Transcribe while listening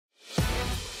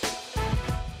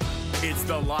It's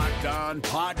the Locked On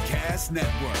Podcast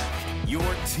Network, your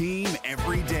team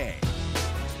every day.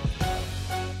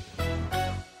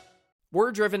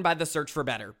 We're driven by the search for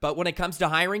better, but when it comes to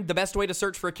hiring, the best way to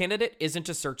search for a candidate isn't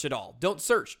to search at all. Don't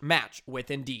search, match with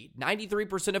Indeed.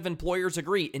 93% of employers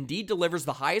agree Indeed delivers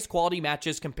the highest quality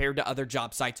matches compared to other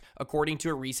job sites, according to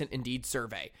a recent Indeed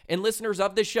survey. And listeners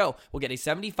of this show will get a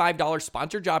 $75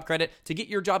 sponsored job credit to get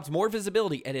your jobs more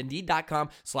visibility at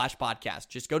Indeed.com/podcast.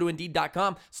 Just go to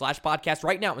Indeed.com/podcast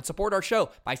right now and support our show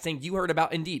by saying you heard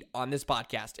about Indeed on this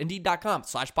podcast.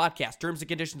 Indeed.com/podcast. Terms and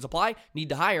conditions apply. Need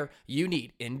to hire? You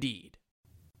need Indeed.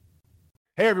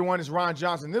 Hey everyone, it's Ron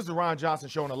Johnson. This is the Ron Johnson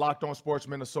Show on the Locked On Sports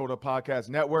Minnesota Podcast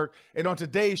Network. And on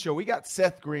today's show, we got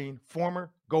Seth Green,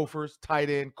 former Gophers tight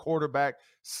end, quarterback,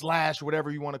 /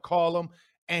 whatever you want to call him.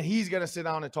 And he's going to sit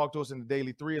down and talk to us in the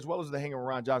Daily 3, as well as the Hanging with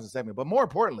Ron Johnson segment. But more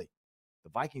importantly, the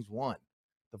Vikings won.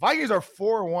 The Vikings are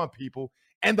 4-1, people,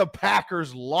 and the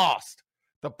Packers lost.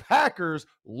 The Packers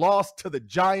lost to the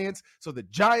Giants, so the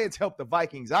Giants helped the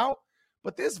Vikings out.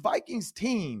 But this Vikings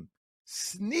team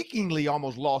sneakingly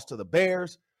almost lost to the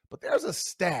Bears, but there's a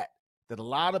stat that a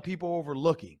lot of people are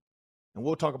overlooking, and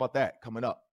we'll talk about that coming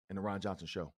up in the Ron Johnson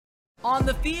Show. On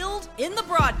the field, in the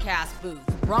broadcast booth,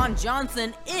 Ron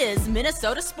Johnson is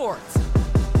Minnesota sports.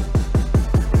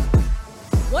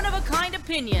 One-of-a-kind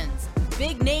opinions,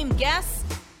 big-name guests,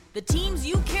 the teams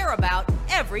you care about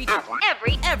every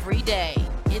day.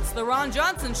 It's the Ron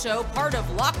Johnson Show, part of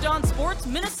Locked On Sports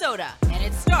Minnesota, and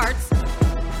it starts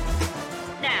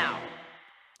now.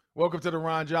 Welcome to the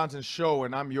Ron Johnson Show,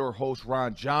 and I'm your host,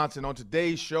 Ron Johnson. On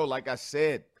today's show, like I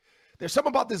said, there's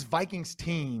something about this Vikings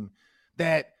team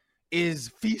that is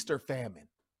feast or famine.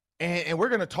 And we're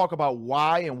going to talk about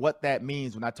why and what that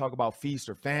means when I talk about feast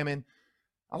or famine.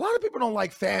 A lot of people don't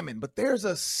like famine, but there's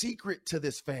a secret to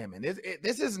this famine.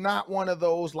 This is not one of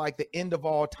those like the end of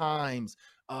all times.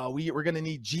 We're going to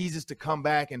need Jesus to come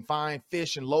back and find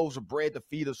fish and loaves of bread to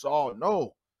feed us all.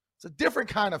 No, it's a different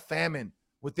kind of famine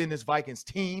within this Vikings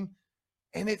team,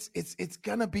 and it's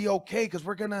gonna be okay because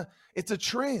it's a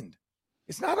trend.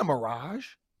 It's not a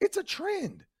mirage, it's a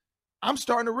trend. I'm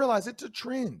starting to realize it's a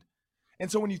trend. And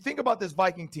so when you think about this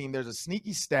Viking team, there's a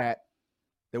sneaky stat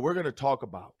that we're gonna talk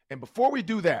about. And before we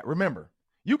do that, remember,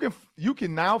 you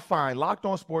can now find Locked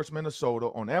On Sports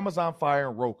Minnesota on Amazon Fire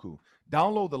and Roku.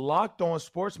 Download the Locked On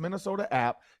Sports Minnesota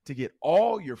app to get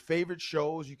all your favorite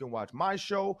shows. You can watch my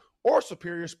show or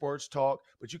Superior Sports Talk,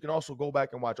 but you can also go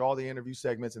back and watch all the interview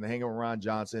segments and the Hanging with Ron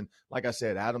Johnson. Like I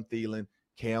said, Adam Thielen,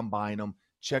 Cam Bynum,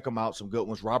 check them out, some good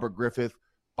ones. Robert Griffith,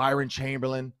 Byron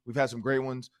Chamberlain. We've had some great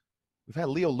ones. We've had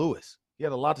Leo Lewis. He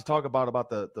had a lot to talk about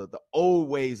the old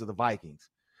ways of the Vikings.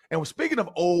 And speaking of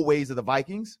old ways of the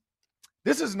Vikings,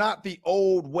 this is not the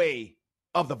old way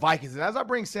of the Vikings. And as I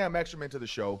bring Sam Extraman to the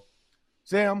show,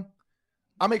 Sam,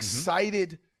 I'm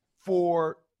excited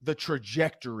for the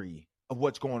trajectory of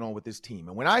what's going on with this team.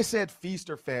 And when I said feast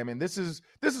or famine, this is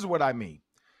what I mean.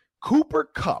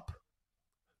 Cooper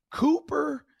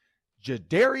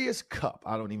Jadarius Kupp.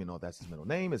 I don't even know if that's his middle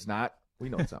name. It's not. We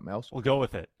know it's something else. We'll go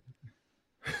with it.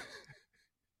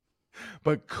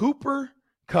 But Cooper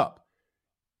Kupp,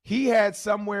 he had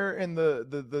somewhere in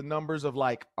the numbers of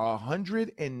like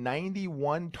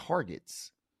 191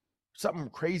 targets. Something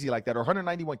crazy like that, or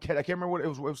 191. I can't remember what it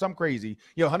was. It was something crazy.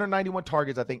 191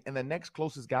 targets, I think. And the next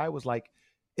closest guy was like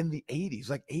in the 80s,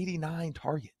 like 89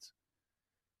 targets.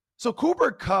 So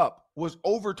Cooper Kupp was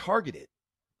over targeted.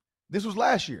 This was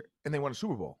last year, and they won a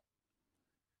Super Bowl.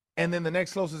 And then the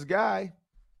next closest guy,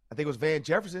 I think it was Van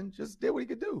Jefferson, just did what he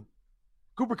could do.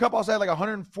 Cooper Kupp also had like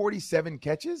 147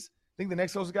 catches. I think the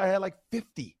next closest guy had like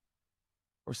 50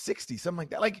 or 60, something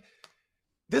like that. Like,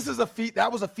 this is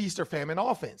that was a feast or famine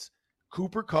offense.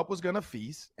 Cooper Kupp was going to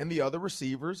feast, and the other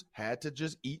receivers had to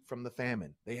just eat from the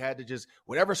famine. They had to just,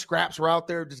 whatever scraps were out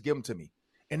there, just give them to me.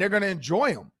 And they're going to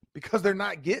enjoy them because they're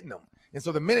not getting them. And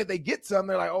so the minute they get some,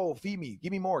 they're like, oh, feed me,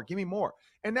 give me more, give me more.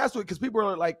 And that's what, because people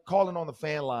are like calling on the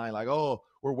fan line, like, oh,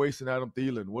 we're wasting Adam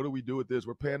Thielen. What do we do with this?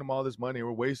 We're paying him all this money and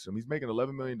we're wasting him. He's making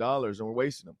 $11 million and we're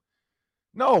wasting him.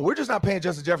 No, we're just not paying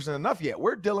Justin Jefferson enough yet.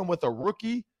 We're dealing with a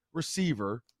rookie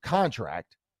receiver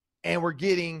contract, and we're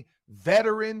getting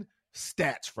veteran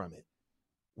stats from it.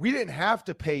 We didn't have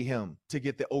to pay him to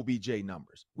get the OBJ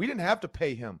numbers. We didn't have to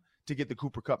pay him to get the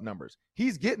Cooper Kupp numbers.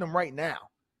 He's getting them right now.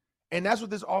 And that's what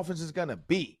this offense is going to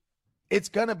be. It's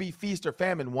going to be feast or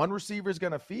famine. One receiver is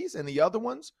going to feast, and the other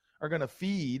ones are going to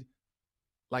feed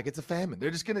like it's a famine. They're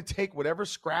just going to take whatever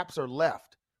scraps are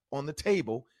left on the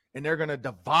table, and they're going to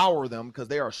devour them because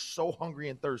they are so hungry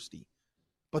and thirsty.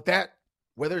 But that,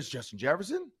 whether it's Justin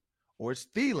Jefferson or it's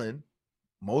Thielen,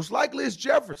 most likely it's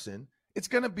Jefferson, it's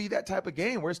going to be that type of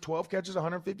game where it's 12 catches,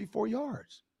 154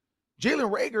 yards.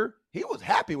 Jalen Reagor, he was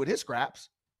happy with his scraps.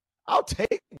 I'll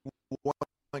take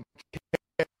one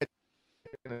catch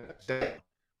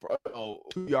for a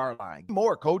 2-yard line.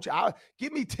 More, coach.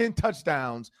 Give me 10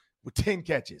 touchdowns with 10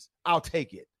 catches. I'll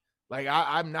take it. Like,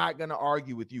 I'm not going to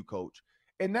argue with you, coach.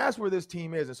 And that's where this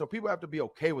team is. And so people have to be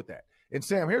okay with that. And,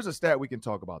 Sam, here's a stat we can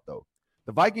talk about, though.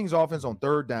 The Vikings offense on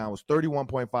third down was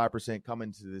 31.5% coming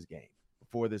into this game,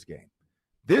 before this game.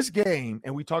 This game,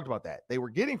 and we talked about that, they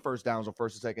were getting first downs on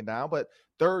first and second down, but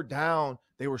third down,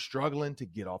 they were struggling to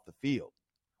get off the field.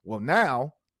 Well,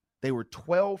 now they were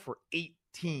 12 for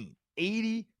 18,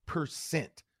 80%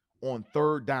 on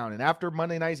third down. And after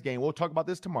Monday night's game, we'll talk about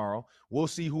this tomorrow. We'll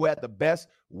see who had the best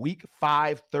week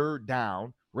 5 third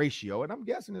down ratio. And I'm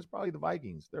guessing it's probably the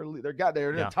Vikings. They're in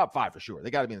the top 5 for sure. They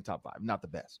got to be in the top 5, not the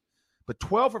best. But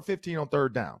 12 for 15 on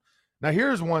third down. Now,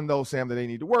 here's one, though, Sam, that they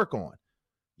need to work on.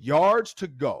 Yards to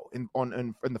go. In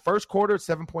the first quarter,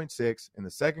 7.6. In the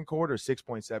second quarter,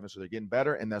 6.7. So they're getting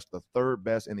better, and that's the third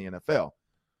best in the NFL.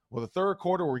 Well, the third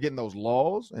quarter, we're getting those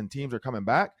lulls, and teams are coming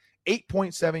back.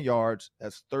 8.7 yards,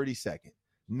 that's 32nd.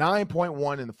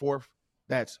 9.1 in the fourth,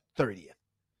 that's 30th.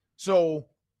 So,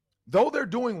 though they're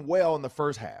doing well in the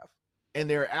first half, and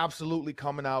they're absolutely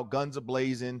coming out guns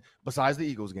a-blazing, besides the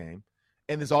Eagles game,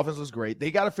 and this offense looks great, they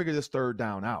got to figure this third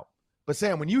down out. But,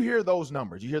 Sam, when you hear those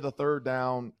numbers, you hear the third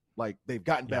down, like they've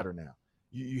gotten better now.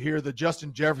 You hear the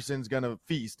Justin Jefferson's going to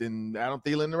feast, and Adam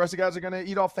Thielen and the rest of the guys are going to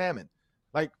eat off famine.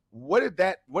 Like, what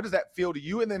does that feel to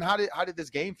you? And then how did this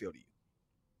game feel to you?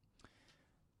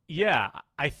 Yeah,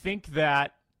 I think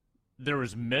that there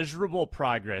was measurable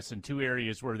progress in 2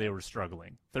 areas where they were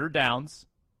struggling. Third downs,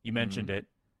 you mentioned it,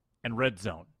 and red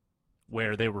zone,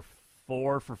 where they were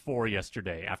 4 for 4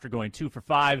 yesterday. After going 2 for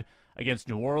 5 against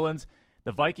New Orleans,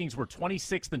 the Vikings were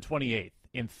 26th and 28th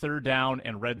in third down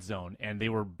and red zone, and they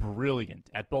were brilliant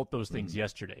at both those things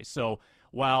yesterday. So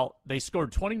while they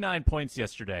scored 29 points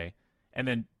yesterday and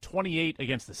then 28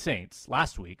 against the Saints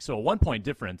last week, so a 1-point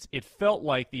difference, it felt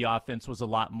like the offense was a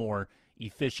lot more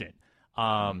efficient.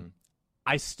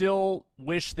 I still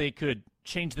wish they could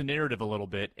change the narrative a little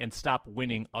bit and stop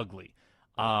winning ugly.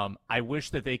 I wish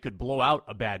that they could blow out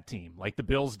a bad team like the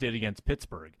Bills did against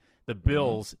Pittsburgh. The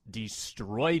Bills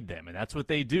destroyed them, and that's what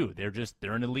they do.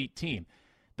 They're an elite team.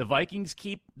 The Vikings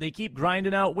keep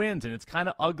grinding out wins, and it's kind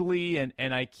of ugly,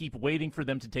 and I keep waiting for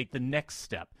them to take the next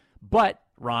step. But,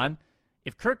 Ron,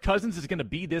 if Kirk Cousins is going to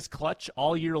be this clutch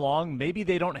all year long, maybe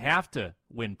they don't have to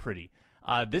win pretty.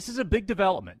 This is a big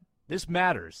development. This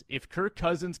matters. If Kirk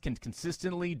Cousins can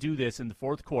consistently do this in the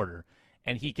fourth quarter,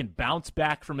 and he can bounce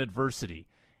back from adversity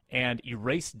and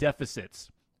erase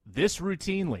deficits this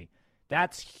routinely,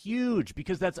 that's huge,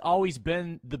 because that's always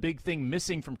been the big thing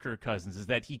missing from Kirk Cousins, is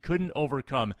that he couldn't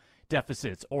overcome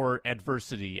deficits or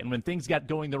adversity. And when things got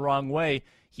going the wrong way,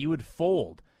 he would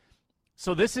fold.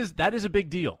 So that is a big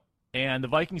deal. And the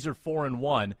Vikings are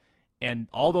 4-1, and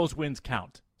all those wins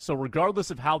count. So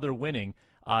regardless of how they're winning,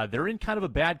 they're in kind of a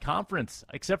bad conference.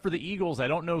 Except for the Eagles, I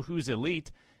don't know who's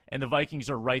elite, and the Vikings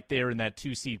are right there in that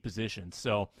 2-seed position.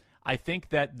 So I think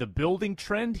that the building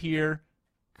trend here,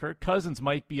 Kirk Cousins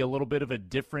might be a little bit of a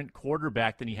different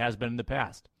quarterback than he has been in the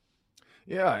past.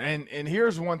 Yeah, and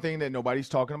here's one thing that nobody's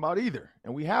talking about either,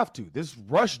 and we have to. This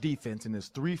rush defense in this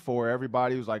 3-4,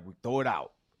 everybody was like, we throw it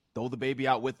out. Throw the baby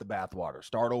out with the bathwater.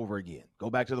 Start over again. Go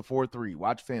back to the 4-3.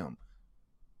 Watch film.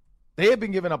 They have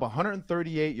been giving up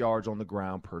 138 yards on the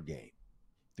ground per game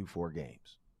through 4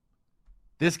 games.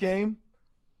 This game,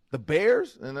 the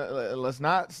Bears, and let's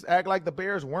not act like the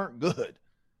Bears weren't good.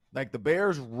 Like, the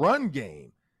Bears' run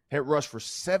game had rushed for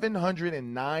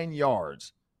 709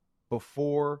 yards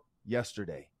before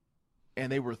yesterday,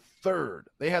 and they were third.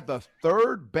 They had the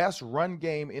third best run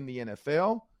game in the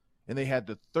NFL, and they had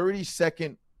the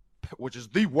 32nd, which is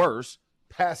the worst,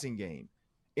 passing game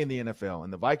in the NFL.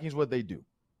 And the Vikings, what they do?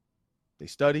 They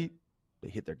studied, they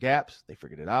hit their gaps, they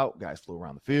figured it out. Guys flew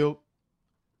around the field.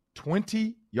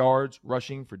 20 yards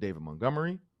rushing for David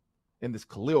Montgomery. In this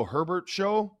Khalil Herbert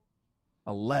show,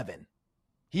 11.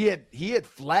 He had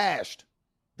flashed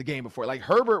the game before. Like,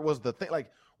 Herbert was the thing.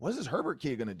 Like, what is this Herbert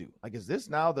kid going to do? Like, is this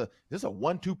now this a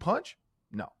 1-2 punch?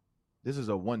 No. This is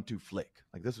a 1-2 flick.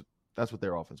 Like, that's what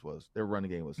their offense was. Their running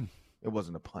game was. It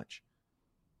wasn't a punch.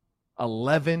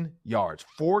 11 yards,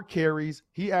 4 carries.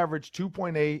 He averaged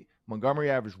 2.8.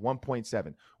 Montgomery averaged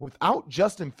 1.7. Without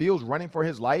Justin Fields running for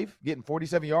his life, getting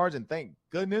 47 yards, and thank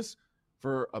goodness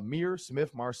for Amir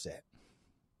Smith-Marset.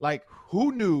 Like,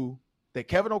 who knew that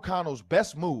Kevin O'Connell's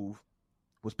best move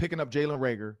was picking up Jalen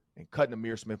Reagor and cutting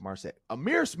Amir Smith-Marset?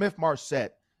 Amir Smith-Marset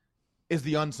is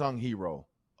the unsung hero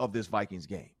of this Vikings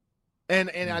game. And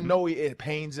I know it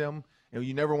pains him, and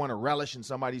you never want to relish in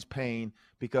somebody's pain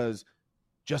because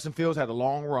Justin Fields had a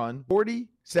long run,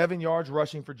 47 yards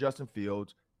rushing for Justin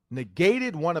Fields,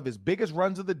 negated one of his biggest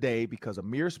runs of the day because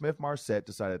Amir Smith-Marset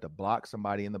decided to block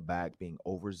somebody in the back being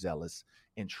overzealous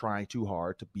and trying too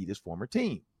hard to beat his former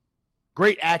team.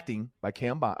 Great acting by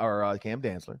Cam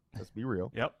Dantzler, let's be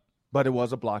real. Yep. But it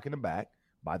was a block in the back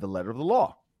by the letter of the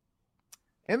law.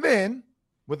 And then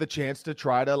with a chance to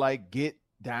try to like get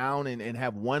down and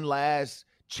have one last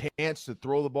chance to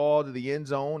throw the ball to the end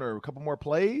zone or a couple more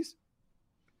plays,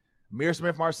 Amir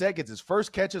Smith-Marset gets his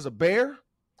first catch as a Bear,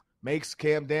 makes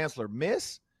Cam Dantzler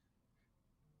miss.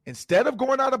 Instead of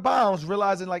going out of bounds,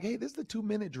 realizing like, hey, this is the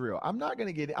 2-minute drill. I'm not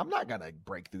going to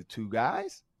break through two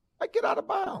guys. Like, get out of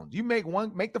bounds. You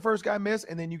make the first guy miss,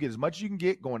 and then you get as much as you can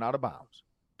get going out of bounds.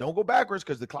 Don't go backwards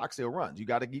because the clock still runs. You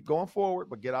got to keep going forward,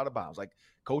 but get out of bounds. Like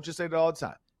coaches say that all the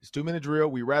time. It's 2-minute drill.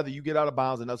 We rather you get out of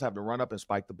bounds than us have to run up and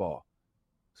spike the ball.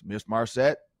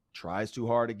 Smith-Marset tries too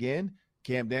hard again.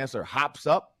 Cam Dantzler hops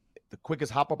up, the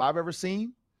quickest hop up I've ever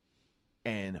seen,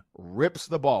 and rips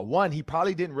the ball. One, he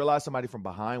probably didn't realize somebody from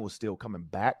behind was still coming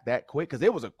back that quick because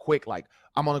it was a quick, like,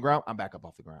 I'm on the ground, I'm back up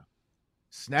off the ground.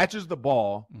 Snatches the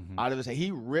ball out of his hand.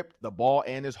 He ripped the ball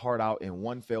and his heart out in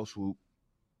one fell swoop.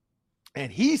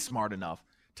 And he's smart enough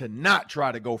to not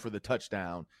try to go for the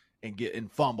touchdown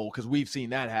and fumble, because we've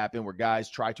seen that happen where guys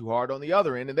try too hard on the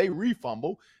other end and they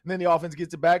refumble, and then the offense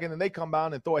gets it back and then they come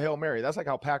down and throw a Hail Mary. That's like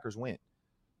how Packers win.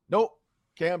 Nope.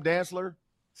 Cam Dantzler,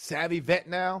 savvy vet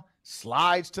now,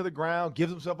 slides to the ground,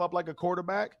 gives himself up like a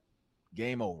quarterback.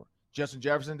 Game over. Justin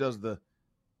Jefferson does the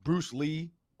Bruce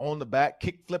Lee on the back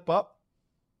kick flip up.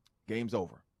 Game's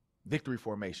over. Victory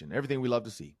formation. Everything we love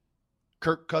to see.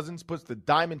 Kirk Cousins puts the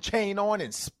diamond chain on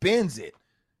and spins it.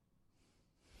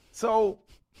 So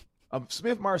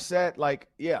Smith-Marset, like,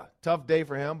 yeah, tough day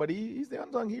for him, but he's the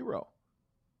unsung hero.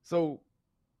 So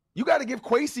you got to give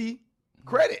Kwesi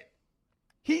credit.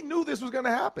 He knew this was going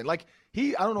to happen. Like,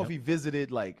 I don't know if he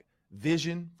visited, like,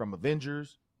 Vision from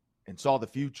Avengers and saw the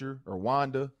future, or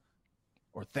Wanda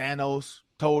or Thanos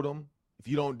told him, if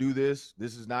you don't do this,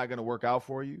 this is not going to work out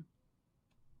for you.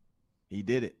 He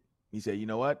did it. He said, you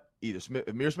know what? Either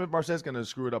Amir Smith-Marset's going to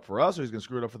screw it up for us or he's going to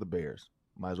screw it up for the Bears.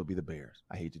 Might as well be the Bears.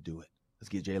 I hate to do it. Let's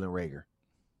get Jalen Reagor.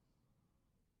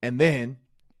 And then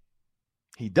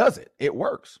he does it. It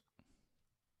works.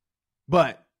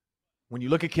 But when you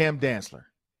look at Cam Dantzler,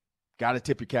 got to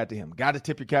tip your cap to him. Got to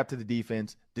tip your cap to the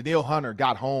defense. Danielle Hunter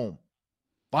got home.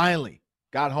 Finally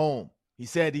got home. He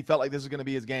said he felt like this was going to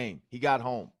be his game. He got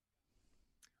home.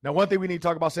 Now, one thing we need to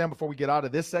talk about, Sam, before we get out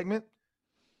of this segment,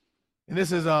 and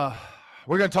this is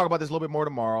we're going to talk about this a little bit more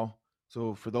tomorrow.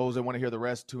 So for those that want to hear the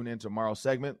rest, tune in to tomorrow's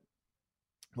segment.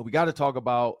 But we got to talk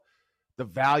about the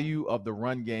value of the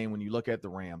run game when you look at the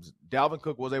Rams. Dalvin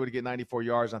Cook was able to get 94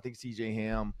 yards. I think C.J.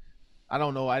 Ham, I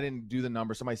don't know. I didn't do the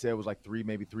number. Somebody said it was like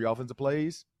maybe three offensive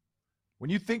plays. When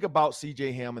you think about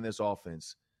C.J. Ham in this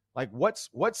offense, like what's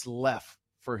left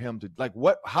for him to, like,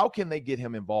 how can they get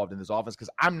him involved in this offense? Because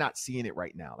I'm not seeing it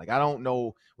right now. Like, I don't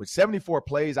know. With 74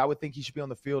 plays, I would think he should be on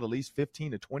the field at least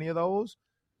 15 to 20 of those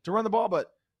to run the ball,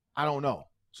 but I don't know.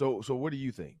 So what do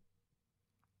you think?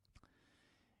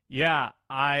 Yeah,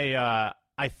 I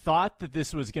thought that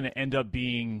this was going to end up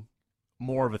being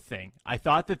more of a thing. I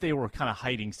thought that they were kind of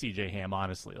hiding C.J. Ham,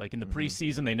 honestly. Like in the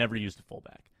preseason, they never used a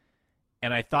fullback.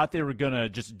 And I thought they were going to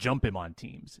just jump him on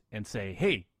teams and say,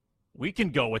 hey, we can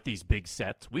go with these big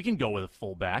sets. We can go with a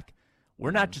fullback.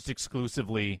 We're not just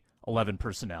exclusively 11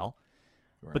 personnel.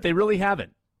 Right. But they really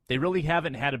haven't. They really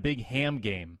haven't had a big Ham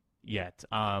game yet.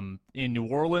 In New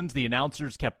Orleans, the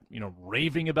announcers kept,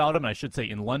 raving about him. I should say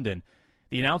in London,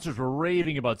 the announcers were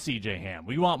raving about C.J. Ham.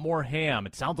 We want more Ham.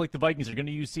 It sounds like the Vikings are going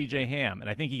to use C.J. Ham, and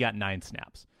I think he got 9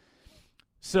 snaps.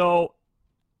 So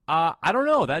I don't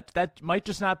know. That might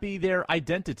just not be their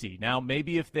identity. Now,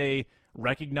 maybe if they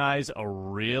recognize a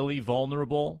really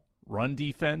vulnerable run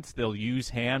defense, they'll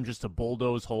use Ham just to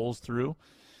bulldoze holes through.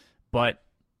 But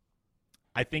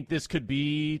I think this could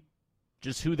be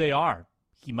just who they are.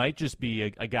 He might just be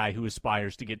a guy who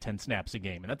aspires to get 10 snaps a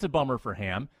game, and that's a bummer for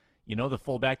Ham. The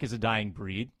fullback is a dying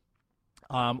breed.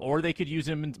 Or they could use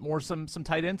him in more some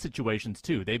tight end situations,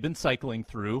 too. They've been cycling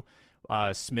through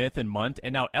Smith and Munt,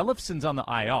 and now Ellefson's on the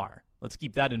IR. Let's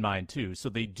keep that in mind, too. So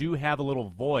they do have a little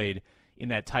void in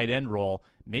that tight end role.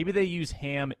 Maybe they use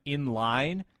Ham in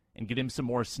line and get him some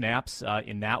more snaps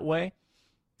in that way.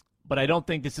 But I don't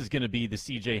think this is going to be the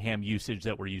C.J. Ham usage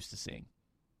that we're used to seeing.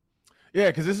 Yeah,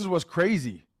 because this is what's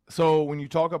crazy. So when you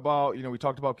talk about, we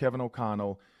talked about Kevin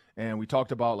O'Connell, and we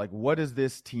talked about, like, what is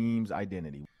this team's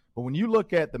identity? But when you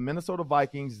look at the Minnesota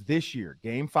Vikings this year,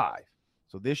 Game 5,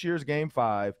 so this year's Game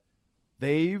 5,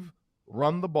 they've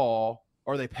run the ball,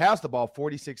 or they passed the ball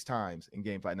 46 times in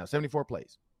Game 5. Now, 74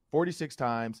 plays, 46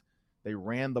 times. They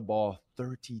ran the ball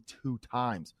 32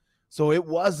 times. So it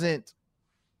wasn't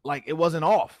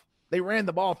off. They ran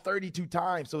the ball 32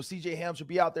 times. So C.J. Ham should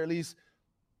be out there at least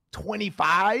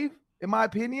 25, in my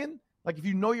opinion. Like, if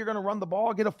you know you're going to run the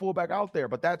ball, get a fullback out there.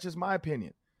 But that's just my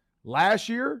opinion. Last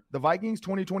year, the Vikings,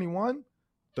 2021,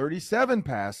 37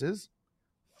 passes,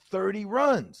 30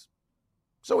 runs.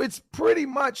 So it's pretty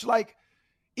much like,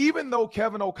 even though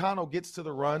Kevin O'Connell gets to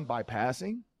the run by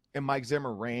passing and Mike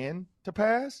Zimmer ran to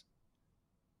pass,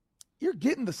 you're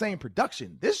getting the same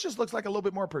production. This just looks like a little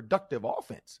bit more productive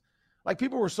offense. Like,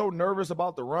 people were so nervous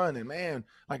about the run, and man,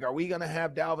 like, are we going to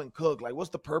have Dalvin Cook? Like,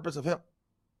 what's the purpose of him?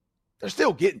 They're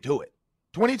still getting to it.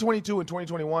 2022 and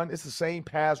 2021, it's the same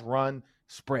pass run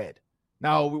spread.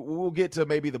 Now, we'll get to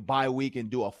maybe the bye week and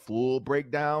do a full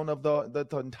breakdown of the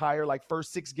entire, like,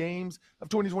 first 6 games of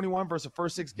 2021 versus the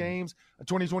first 6 games of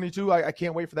 2022. I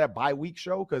can't wait for that bye week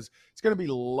show, because it's going to be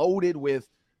loaded with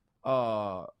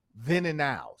then and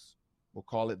nows. We'll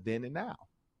call it then and now.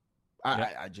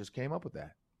 I just came up with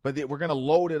that. But we're going to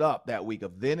load it up that week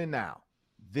of then and now.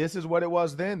 This is what it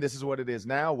was then. This is what it is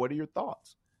now. What are your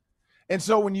thoughts? And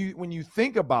so when you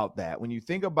think about that, when you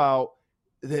think about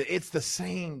that it's the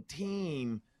same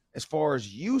team as far as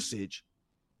usage,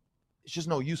 it's just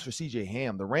no use for C.J.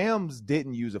 Ham. The Rams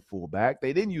didn't use a fullback.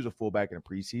 They didn't use a fullback in the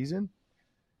preseason.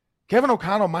 Kevin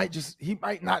O'Connell might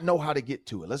not know how to get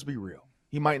to it. Let's be real.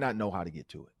 He might not know how to get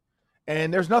to it.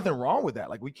 And there's nothing wrong with that.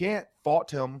 Like, we can't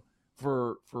fault him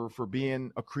for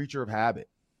being a creature of habit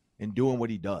and doing what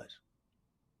he does.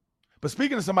 But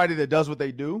speaking of somebody that does what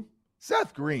they do,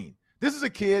 Seth Green. This is a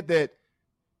kid that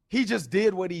he just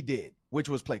did what he did, which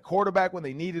was play quarterback when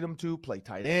they needed him to, play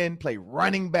tight end, play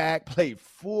running back, play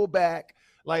fullback.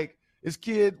 Like, this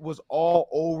kid was all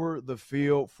over the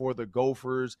field for the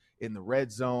Gophers in the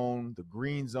red zone, the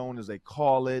green zone as they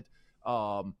call it.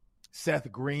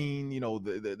 Seth Green,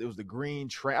 there was the green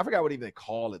train. I forgot what even they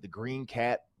call it, the green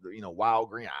cat, wild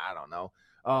green. I don't know.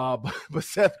 But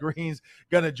Seth Green's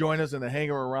going to join us in the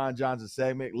Hanging with Ron Johnson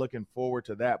segment. Looking forward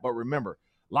to that. But remember,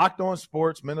 Locked On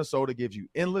Sports Minnesota gives you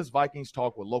endless Vikings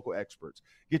talk with local experts.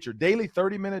 Get your daily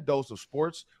 30-minute dose of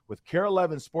sports with KARE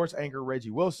 11 sports anchor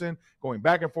Reggie Wilson, going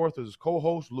back and forth with his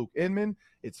co-host Luke Inman.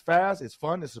 It's fast, it's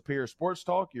fun, it's superior sports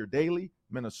talk, your daily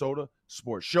Minnesota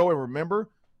sports show. And remember,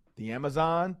 the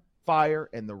Amazon Fire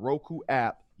and the Roku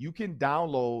app, you can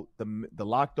download the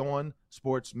Locked On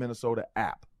Sports Minnesota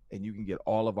app, and you can get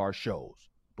all of our shows.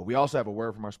 But we also have a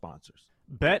word from our sponsors.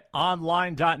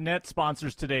 BetOnline.net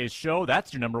sponsors today's show.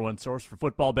 That's your number one source for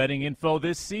football betting info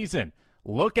this season.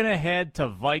 Looking ahead to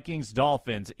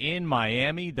Vikings-Dolphins in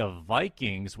Miami, the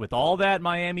Vikings, with all that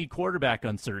Miami quarterback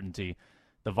uncertainty,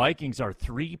 the Vikings are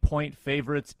 3-point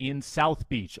favorites in South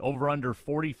Beach, over under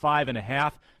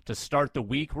 45.5 to start the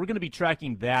week. We're going to be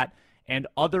tracking that and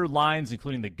other lines,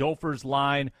 including the Gophers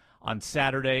line on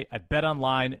Saturday at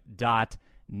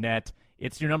betonline.net.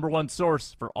 It's your number one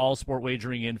source for all sport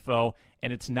wagering info,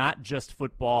 and it's not just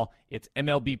football. It's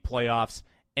MLB playoffs,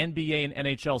 NBA and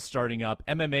NHL starting up,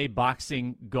 MMA,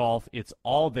 boxing, golf. It's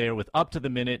all there with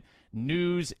up-to-the-minute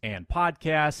news and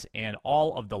podcasts and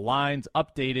all of the lines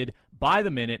updated by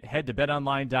the minute. Head to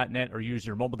betonline.net or use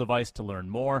your mobile device to learn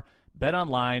more.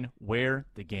 BetOnline, where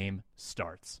the game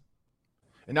starts.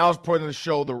 And now it's part of the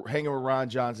show, the Hanging with Ron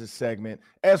Johnson segment.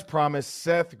 As promised,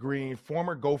 Seth Green,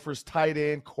 former Gophers tight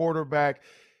end, quarterback,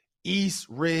 East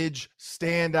Ridge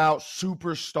standout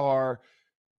superstar,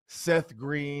 Seth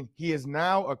Green. He is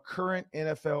now a current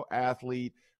NFL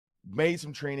athlete, made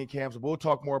some training camps. We'll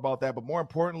talk more about that. But more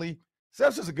importantly,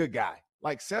 Seth's just a good guy.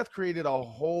 Like, Seth created a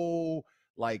whole,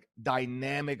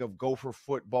 dynamic of Gopher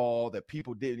football that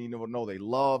people didn't even know they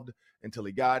loved until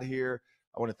he got here.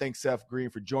 I want to thank Seth Green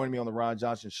for joining me on the Ron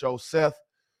Johnson Show. Seth,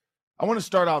 I want to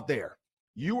start out there.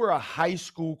 You were a high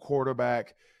school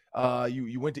quarterback.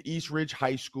 You went to East Ridge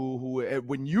High School, who,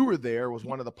 when you were there, was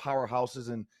one of the powerhouses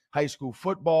in high school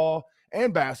football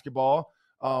and basketball.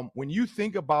 When you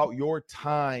think about your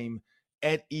time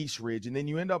at East Ridge and then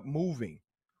you end up moving,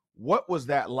 what was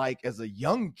that like as a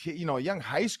young kid, a young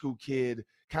high school kid,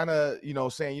 kind of,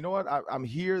 saying, you know what, I'm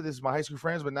here, this is my high school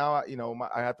friends, but now,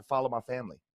 I have to follow my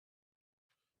family?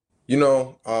 It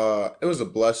was a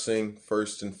blessing,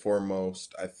 first and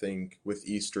foremost. I think with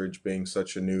East Ridge being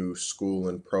such a new school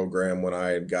and program when I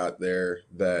had got there,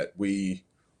 that we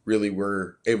really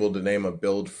were able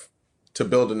to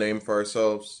build a name for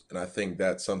ourselves. And I think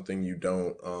that's something you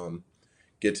don't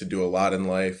get to do a lot in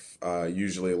life.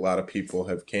 Usually a lot of people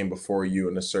have came before you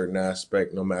in a certain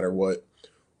aspect, no matter what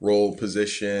role,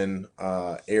 position,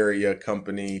 area,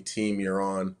 company, team you're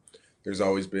on. there's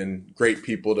always been great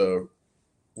people to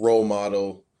role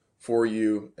model for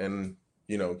you and,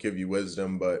 give you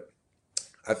wisdom. But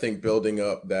I think building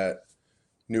up that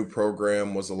new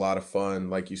program was a lot of fun.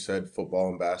 Like you said, football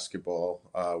and basketball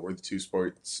were the two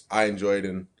sports I enjoyed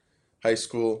in high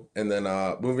school. And then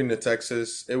moving to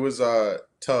Texas, it was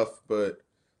tough, but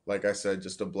like I said,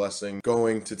 just a blessing.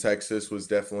 Going to Texas was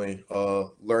definitely a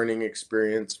learning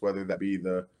experience, whether that be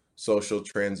the social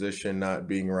transition, not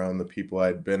being around the people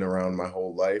I'd been around my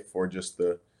whole life, or just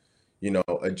the,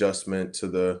 adjustment to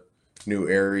the new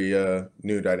area,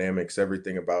 new dynamics,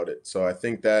 everything about it. So I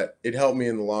think that it helped me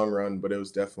in the long run, but it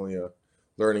was definitely a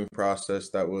learning process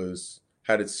that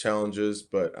had its challenges,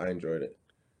 but I enjoyed it.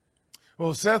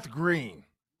 Well, Seth Green,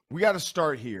 we got to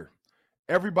start here.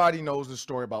 Everybody knows the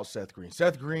story about Seth Green.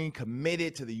 Seth Green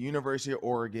committed to the University of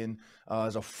Oregon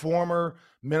as a former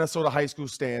Minnesota high school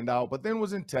standout, but then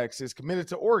was in Texas, committed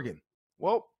to Oregon.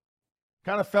 Well,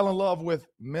 kind of fell in love with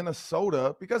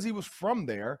Minnesota because he was from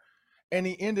there, and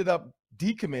he ended up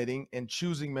decommitting and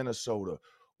choosing Minnesota.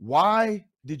 Why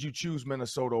did you choose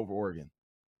Minnesota over Oregon?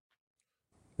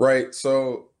 Right.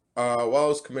 So while I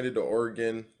was committed to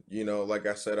Oregon, like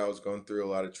I said, I was going through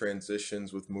a lot of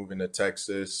transitions with moving to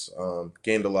Texas,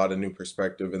 gained a lot of new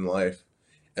perspective in life.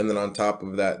 And then on top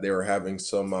of that, they were having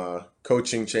some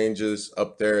coaching changes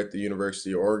up there at the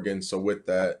University of Oregon. So with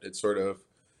that, it sort of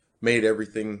made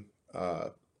everything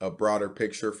a broader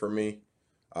picture for me,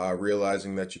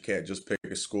 realizing that you can't just pick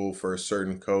a school for a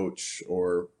certain coach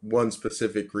or one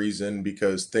specific reason,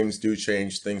 because things do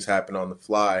change, things happen on the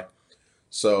fly.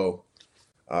 So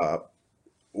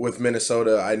with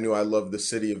Minnesota, I knew I loved the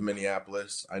city of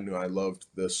Minneapolis. I knew I loved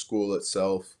the school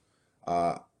itself,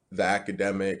 the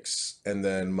academics, and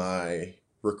then my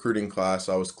recruiting class.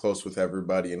 I was close with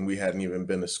everybody, and we hadn't even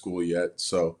been to school yet.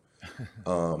 So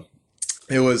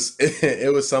it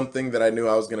was something that I knew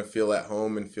I was going to feel at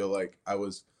home and feel like I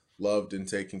was loved and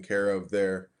taken care of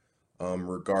there,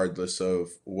 regardless of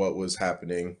what was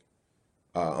happening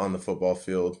on the football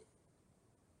field.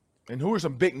 And who are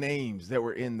some big names that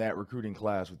were in that recruiting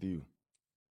class with you?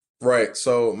 Right.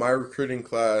 So my recruiting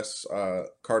class,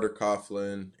 Carter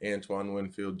Coughlin, Antoine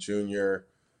Winfield Jr.,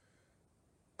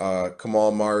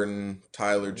 Kamal Martin,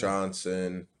 Tyler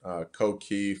Johnson,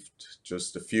 Keefe,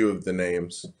 just a few of the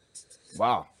names.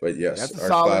 Wow. But yes, that's a our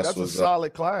solid, class that's was a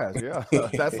solid class. Yeah.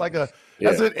 That's like yeah.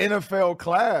 that's an NFL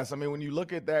class. I mean, when you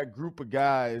look at that group of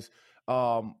guys,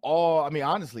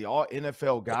 honestly, all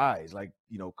NFL guys, like,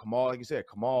 Kamal, like you said,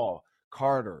 Kamal,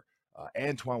 Carter,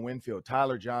 Antoine Winfield,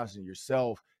 Tyler Johnson,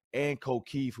 yourself, and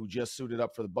Keefe, who just suited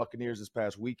up for the Buccaneers this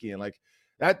past weekend. Like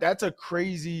that's a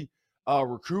crazy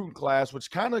recruiting class,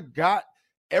 which kind of got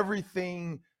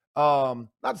everything, not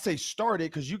to say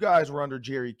started, because you guys were under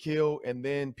Jerry Kill, and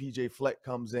then PJ Fleck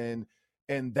comes in,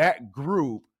 and that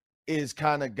group is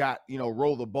kind of got,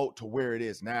 roll the boat to where it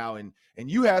is now. And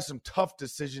you had some tough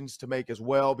decisions to make as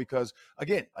well, because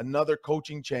again, another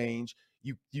coaching change.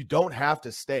 You don't have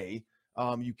to stay.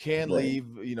 You can leave,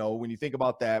 when you think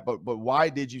about that. But why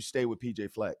did you stay with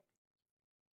PJ Fleck?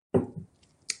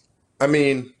 I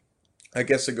mean, I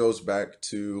guess it goes back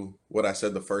to what I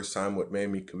said the first time, what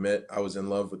made me commit. I was in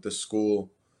love with the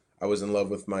school. I was in love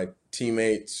with my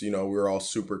teammates. We were all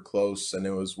super close, and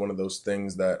it was one of those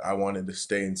things that I wanted to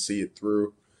stay and see it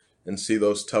through and see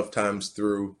those tough times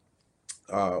through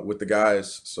with the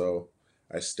guys. So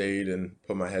I stayed and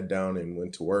put my head down and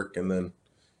went to work, and then,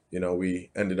 we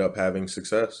ended up having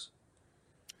success.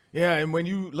 Yeah, and when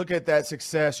you look at that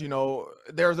success,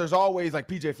 there's always, like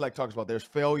PJ Fleck talks about, there's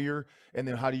failure, and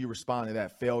then how do you respond to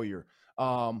that failure?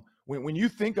 When you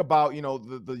think about,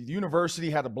 the university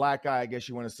had a black eye, I guess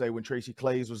you want to say, when Tracy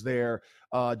Claeys was there,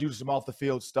 due to some off the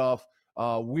field stuff,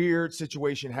 weird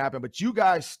situation happened, but you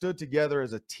guys stood together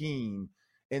as a team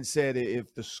and said,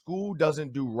 if the school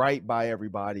doesn't do right by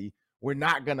everybody, we're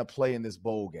not going to play in this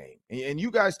bowl game. And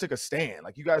you guys took a stand.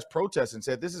 Like, you guys protested and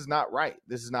said, this is not right.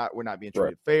 We're not being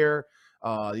treated fair.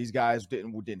 These guys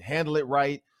didn't handle it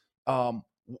right.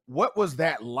 What was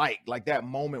that like that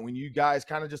moment when you guys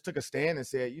kind of just took a stand and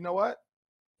said, you know what,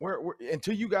 we're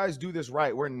until you guys do this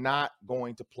right, we're not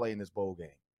going to play in this bowl game?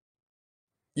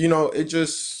 It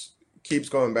just keeps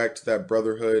going back to that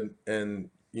brotherhood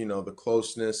and, the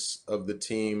closeness of the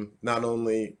team, not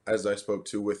only, as I spoke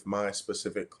to, with my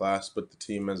specific class, but the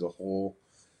team as a whole.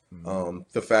 Mm-hmm.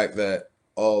 The fact that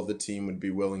all the team would be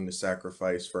willing to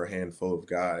sacrifice for a handful of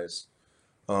guys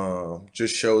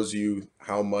just shows you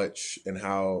how much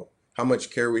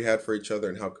care we had for each other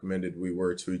and how committed we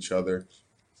were to each other.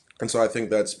 And so I think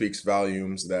that speaks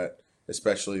volumes that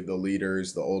especially the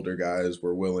leaders, the older guys,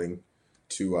 were willing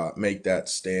to make that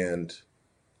stand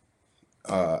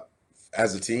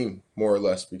as a team, more or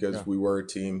less, because Yeah. we were a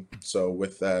team. So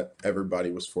with that,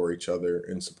 everybody was for each other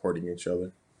and supporting each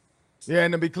other. Yeah,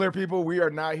 and to be clear, people, we are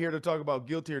not here to talk about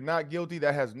guilty or not guilty.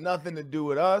 That has nothing to do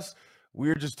with us.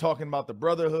 We're just talking about the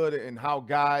brotherhood and how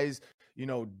guys,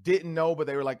 didn't know, but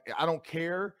they were like, I don't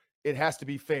care. It has to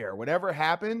be fair. Whatever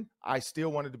happened, I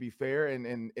still wanted to be fair.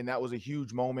 And that was a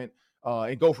huge moment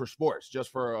in Gopher sports,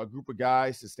 just for a group of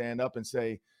guys to stand up and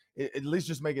say, at least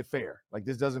just make it fair. Like,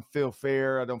 this doesn't feel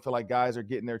fair. I don't feel like guys are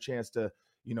getting their chance to,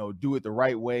 do it the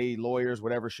right way. Lawyers,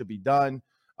 whatever should be done.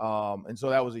 And so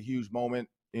that was a huge moment.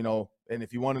 And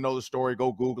if you want to know the story,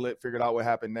 go Google it, figure out what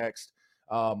happened next.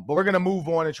 But we're going to move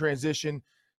on and transition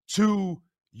to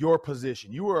your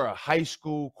position. You were a high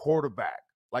school quarterback,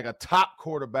 like a top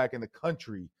quarterback in the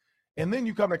country. And then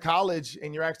you come to college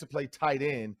and you're asked to play tight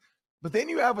end. But then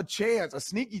you have a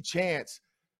sneaky chance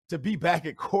to be back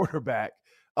at quarterback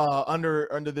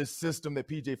under this system that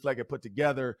PJ Fleck had put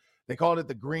together. They called it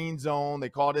the green zone. They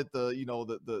called it the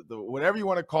whatever you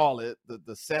want to call it,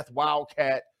 the Seth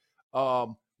Wildcat.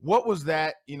 What was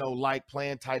that, like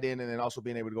playing tight end and then also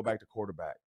being able to go back to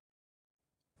quarterback?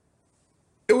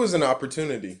 It was an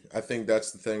opportunity. I think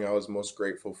that's the thing I was most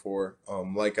grateful for.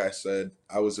 Like I said,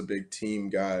 I was a big team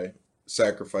guy,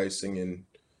 sacrificing and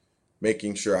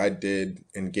making sure I did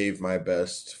and gave my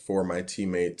best for my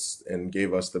teammates and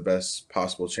gave us the best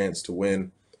possible chance to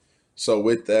win. So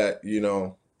with that,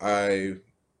 I,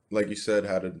 like you said,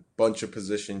 had a bunch of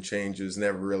position changes,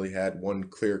 never really had one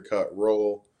clear-cut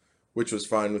role, which was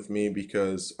fine with me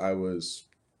because I was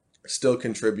still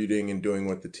contributing and doing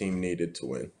what the team needed to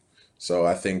win. So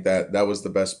I think that was the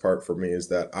best part for me, is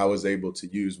that I was able to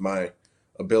use my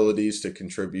abilities to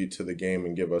contribute to the game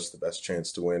and give us the best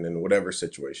chance to win in whatever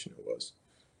situation it was.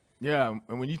 Yeah,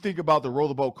 and when you think about the roll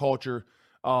the boat culture,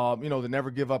 the never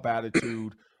give up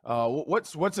attitude,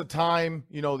 what's a time,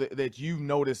 that you've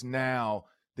noticed now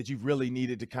that you've really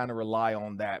needed to kind of rely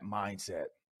on that mindset?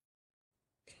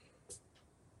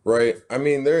 Right. I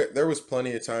mean, there was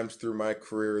plenty of times through my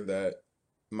career that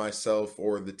myself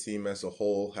or the team as a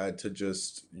whole had to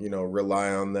just,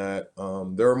 rely on that.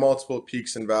 There are multiple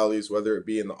peaks and valleys, whether it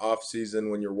be in the off season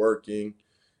when you're working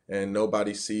and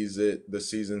nobody sees it, the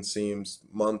season seems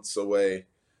months away,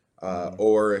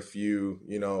 or if you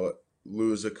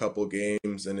lose a couple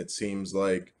games and it seems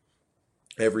like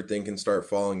everything can start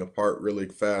falling apart really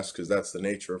fast, because that's the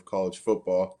nature of college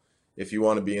football. If you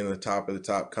want to be in the top of the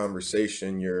top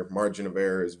conversation, your margin of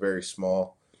error is very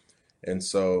small. And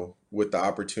so with the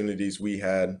opportunities we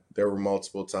had, there were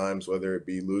multiple times, whether it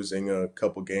be losing a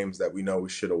couple games that we know we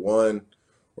should have won,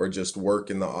 or just work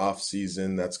in the off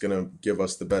season that's going to give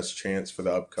us the best chance for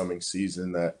the upcoming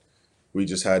season, that we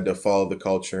just had to follow the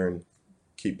culture and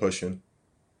keep pushing.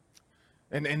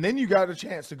 And then you got a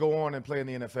chance to go on and play in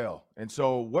the NFL. And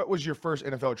so what was your first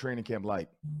NFL training camp like?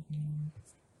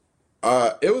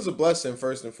 It was a blessing,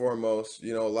 first and foremost.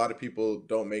 A lot of people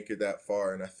don't make it that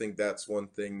far, and I think that's one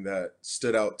thing that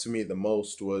stood out to me the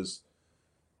most, was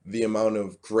the amount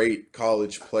of great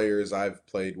college players I've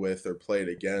played with or played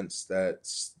against that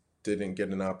didn't get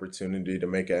an opportunity to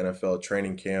make an NFL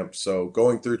training camp. So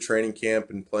going through training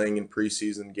camp and playing in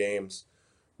preseason games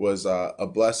was a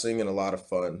blessing and a lot of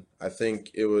fun. I think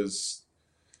it was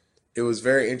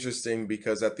very interesting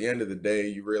because at the end of the day,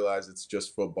 you realize it's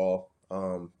just football.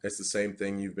 It's the same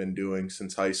thing you've been doing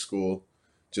since high school,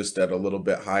 just at a little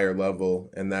bit higher level.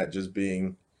 And that just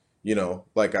being,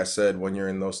 like I said, when you're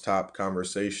in those top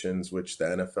conversations, which the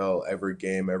NFL, every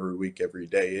game, every week, every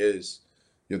day is,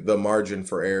 the margin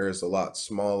for error is a lot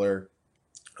smaller.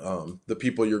 The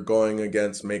people you're going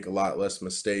against make a lot less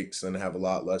mistakes and have a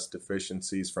lot less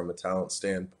deficiencies from a talent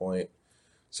standpoint.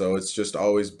 So it's just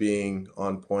always being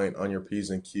on point on your P's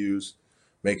and Q's,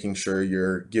 making sure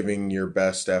you're giving your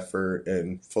best effort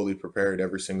and fully prepared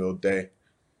every single day.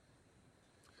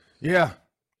 Yeah.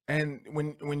 And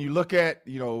when you look at,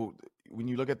 the,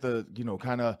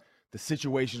 kind of the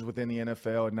situations within the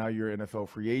NFL, and now you're an NFL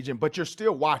free agent, but you're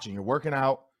still watching, you're working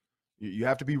out. You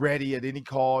have to be ready at any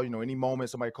call, any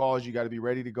moment somebody calls, you got to be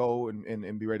ready to go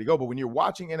and be ready to go. But when you're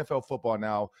watching NFL football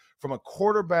now, from a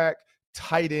quarterback,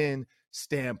 tight end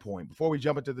standpoint, before we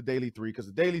jump into the Daily Three, because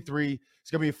the Daily Three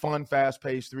is going to be a fun,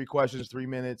 fast-paced, 3 questions, 3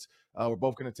 minutes. We're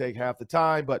both going to take half the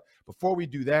time. But before we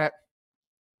do that,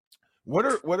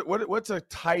 what's a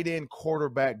tight end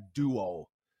quarterback duo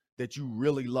that you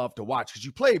really love to watch? Because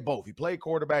you play both. You play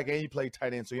quarterback and you play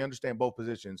tight end, so you understand both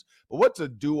positions. But what's a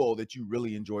duo that you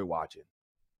really enjoy watching?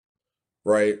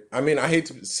 Right. I mean, I hate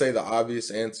to say the obvious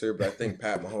answer, but I think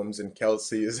Pat Mahomes and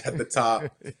Kelsey is at the top.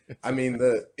 I mean,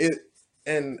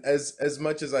 and as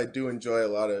much as I do enjoy a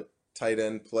lot of tight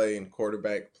end play and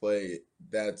quarterback play,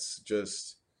 that's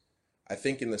just, I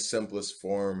think in the simplest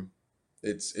form,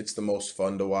 it's the most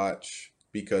fun to watch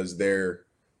because they're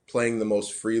playing the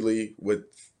most freely with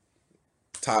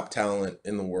top talent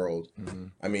in the world. Mm-hmm.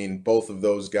 I mean, both of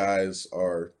those guys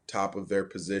are top of their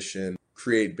position,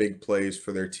 create big plays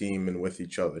for their team and with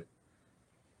each other.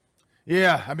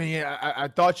 Yeah, I mean, I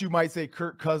thought you might say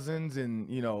Kirk Cousins and,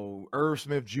 Irv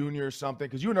Smith Jr. or something,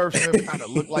 because you and Irv Smith kind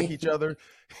of look like each other.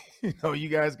 You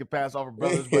guys could pass off for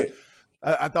brothers, but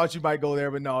I thought you might go there,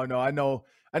 but no, I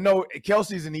know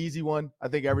Kelsey's an easy one. I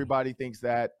think everybody thinks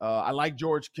that. I like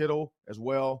George Kittle as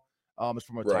well. It's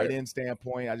from a tight end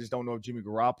standpoint. I just don't know if Jimmy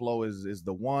Garoppolo is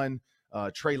the one.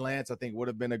 Trey Lance, I think, would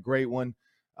have been a great one.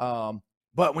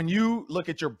 But when you look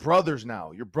at your brothers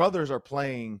now, your brothers are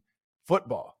playing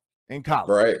football in college.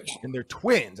 Right. And they're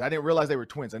twins. I didn't realize they were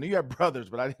twins. I knew you had brothers,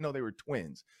 but I didn't know they were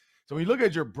twins. So when you look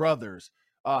at your brothers,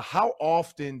 how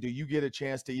often do you get a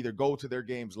chance to either go to their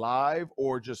games live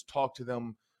or just talk to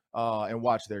them and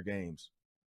watch their games?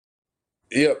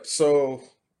 Yep. So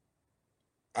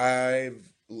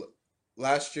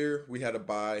last year we had a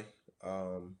bye,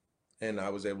 and I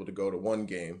was able to go to one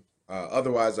game.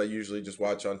 Otherwise, I usually just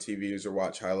watch on TVs or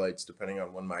watch highlights depending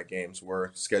on when my games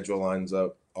were. Schedule lines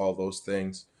up, all those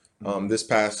things. This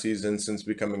past season, since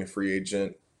becoming a free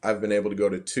agent, I've been able to go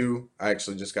to two. I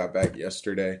actually just got back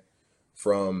yesterday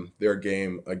from their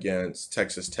game against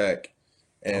Texas Tech,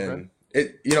 and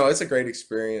it's a great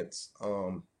experience.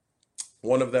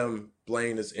 One of them,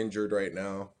 Blaine, is injured right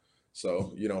now,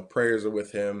 so prayers are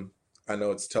with him. I know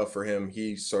it's tough for him.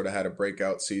 He sort of had a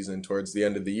breakout season towards the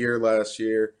end of the year last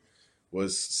year,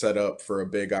 was set up for a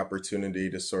big opportunity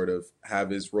to sort of have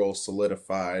his role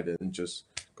solidified and just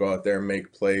go out there and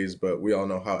make plays, but we all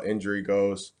know how injury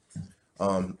goes.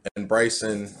 And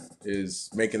Bryson is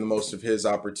making the most of his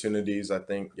opportunities. I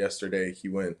think yesterday he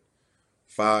went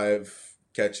 5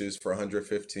 catches for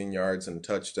 115 yards and a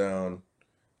touchdown,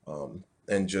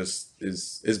 and just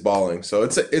is balling. So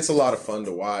it's a lot of fun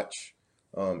to watch,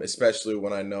 especially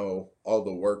when I know all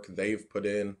the work they've put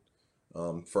in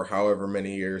for however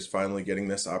many years, finally getting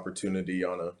this opportunity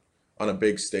on a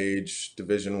big stage,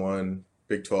 Division I,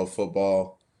 Big 12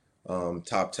 football,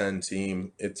 top 10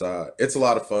 team. It's a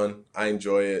lot of fun. I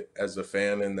enjoy it as a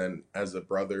fan, and then as a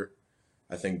brother,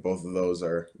 I think both of those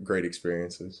are great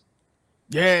experiences.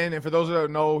 Yeah, and for those that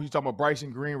don't know, he's talking about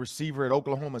Bryson Green, receiver at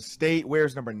Oklahoma State,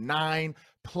 wears number 9,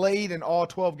 played in all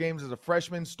 12 games as a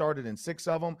freshman, started in 6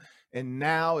 of them, and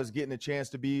now is getting a chance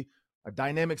to be a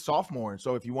dynamic sophomore. And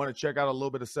so if you want to check out a little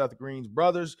bit of Seth Green's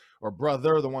brothers, or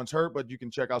brother, the one's hurt, but you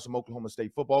can check out some Oklahoma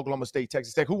State football. Oklahoma State,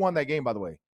 Texas Tech. Who won that game, by the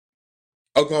way?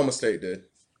 Oklahoma State did.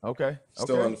 Okay.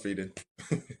 Still undefeated.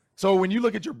 So when you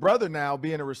look at your brother now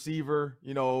being a receiver,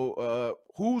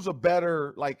 who's a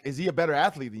better, is he a better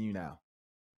athlete than you now?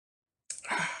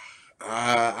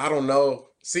 I don't know.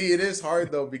 See, it is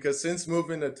hard though, because since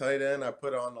moving to tight end, I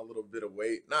put on a little bit of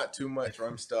weight. Not too much, or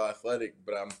I'm still athletic,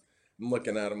 but I'm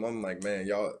looking at him. I'm like, man,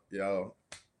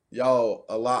 y'all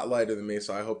a lot lighter than me,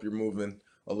 so I hope you're moving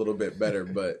a little bit better.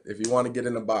 But if you want to get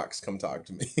in the box, come talk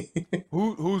to me.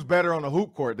 Who's better on the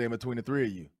hoop court then between the three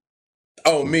of you?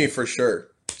 Oh, me for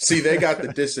sure. See, they got the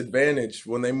disadvantage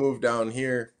when they moved down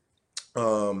here.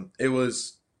 It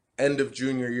was end of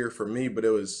junior year for me, but it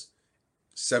was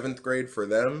 7th grade for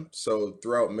them. So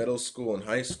throughout middle school and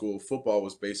high school, football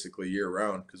was basically year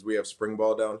round because we have spring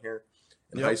ball down here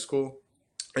in high school.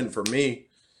 And for me,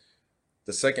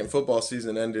 the second football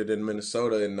season ended in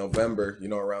Minnesota in November,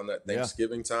 around that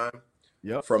Thanksgiving time.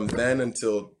 Yep. From then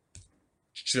until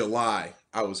July,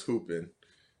 I was hooping,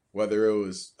 whether it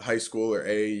was high school or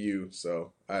AAU.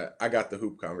 So I got the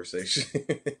hoop conversation.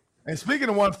 And speaking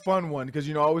of one fun one, because,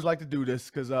 I always like to do this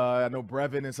because I know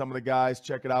Brevin and some of the guys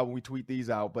check it out when we tweet these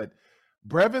out. But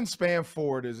Brevin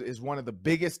Spanford is one of the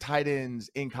biggest tight ends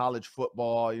in college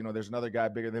football. There's another guy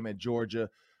bigger than him at Georgia.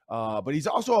 But he's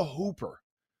also a hooper.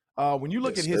 When you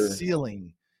look at his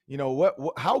ceiling,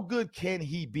 how good can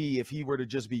he be if he were to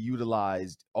just be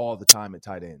utilized all the time at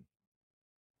tight end?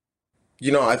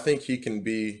 I think he can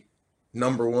be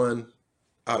number one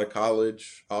out of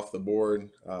college, off the board,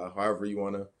 however you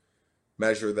want to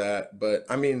measure that. But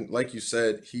I mean, like you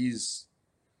said, he's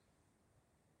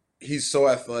so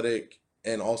athletic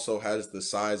and also has the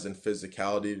size and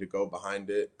physicality to go behind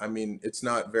it. I mean, it's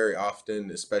not very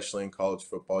often, especially in college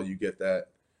football, you get that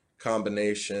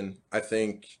combination. I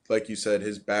think, like you said,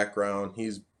 his background,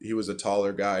 he was a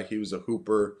taller guy. He was a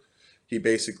hooper. He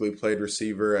basically played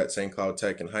receiver at St. Cloud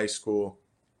Tech in high school.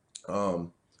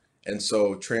 And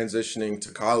so transitioning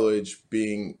to college,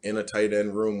 being in a tight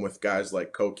end room with guys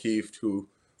like O'Keefe, who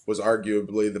was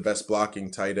arguably the best blocking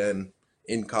tight end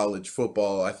in college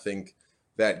football, I think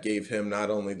that gave him not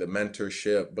only the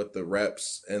mentorship, but the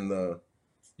reps and the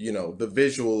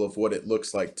visual of what it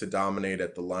looks like to dominate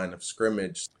at the line of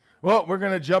scrimmage. Well, we're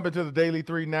going to jump into the Daily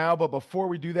 3 now, but before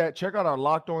we do that, check out our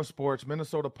Locked On Sports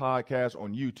Minnesota podcast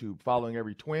on YouTube. Following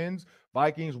every Twins,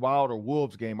 Vikings, Wild, or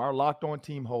Wolves game, our Locked On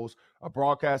team hosts are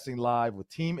broadcasting live with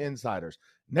team insiders.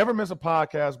 Never miss a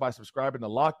podcast by subscribing to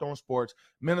Locked On Sports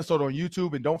Minnesota on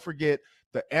YouTube. And don't forget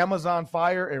the Amazon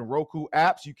Fire and Roku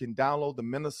apps. You can download the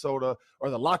Minnesota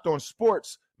or the Locked On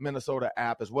Sports Minnesota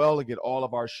app as well and get all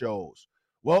of our shows.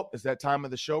 Well, it's that time of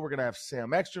the show. We're going to have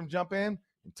Sam Ekstrom jump in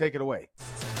and take it away.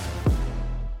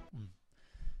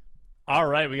 All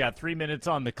right, we got 3 minutes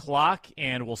on the clock,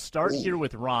 and we'll start here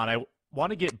with Ron. I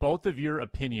want to get both of your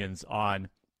opinions on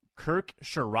Kirk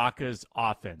Ciarrocca's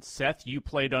offense. Seth, you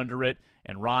played under it,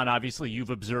 and Ron, obviously, you've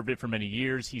observed it for many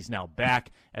years. He's now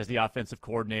back as the offensive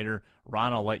coordinator.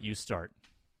 Ron, I'll let you start.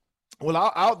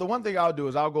 Well, the one thing I'll do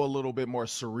is I'll go a little bit more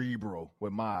cerebral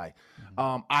with my.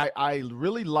 I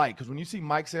really like, because when you see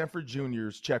Mike Sanford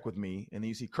Jr.'s check with me, and then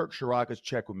you see Kirk Ciarrocca's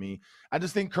check with me, I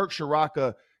just think Kirk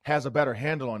Ciarrocca has a better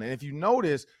handle on it. And if you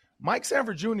notice, Mike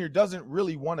Sanford Jr. doesn't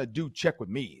really want to do check with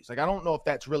me. It's like, I don't know if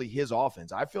that's really his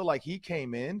offense. I feel like he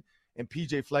came in and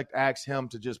PJ Fleck asked him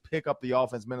to just pick up the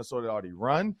offense Minnesota already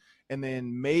run and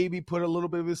then maybe put a little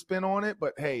bit of a spin on it.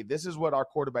 But, hey, this is what our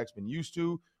quarterback's been used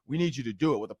to. We need you to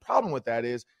do it. Well, the problem with that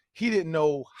is he didn't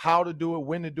know how to do it,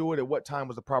 when to do it, at what time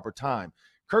was the proper time.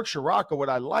 Kirk Ciarrocca, what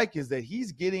I like is that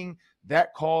he's getting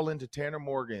that call into Tanner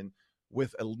Morgan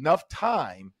with enough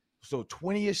time. So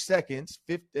 20-ish seconds,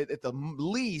 at the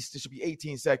least, it should be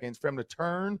 18 seconds for him to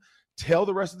turn, tell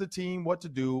the rest of the team what to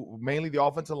do, mainly the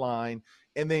offensive line,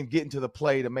 and then get into the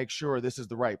play to make sure this is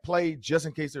the right play, just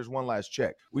in case there's one last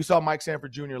check. We saw Mike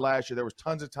Sanford Jr. last year. There was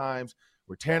tons of times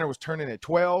where Tanner was turning at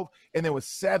 12, and then with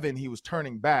 7, he was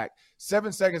turning back.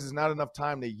 7 seconds is not enough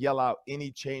time to yell out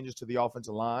any changes to the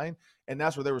offensive line, and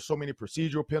that's where there were so many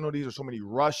procedural penalties or so many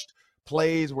rushed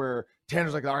plays where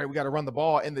Tanner's like, all right, we got to run the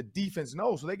ball, and the defense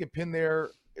knows, so they can pin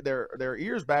their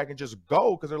ears back and just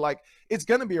go because they're like, it's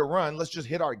going to be a run. Let's just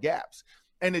hit our gaps.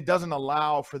 And it doesn't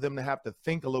allow for them to have to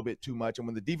think a little bit too much. And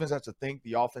when the defense has to think,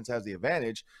 the offense has the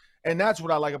advantage. And that's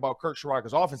what I like about Kirk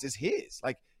Ciarrocca's offense is his.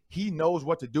 Like, he knows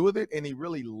what to do with it, and he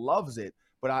really loves it.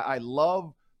 But I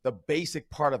love the basic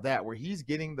part of that where he's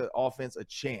getting the offense a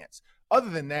chance. Other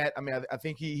than that, I mean, I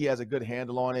think he has a good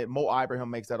handle on it. Mo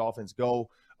Ibrahim makes that offense go.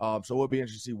 So it'll be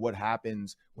interesting to see what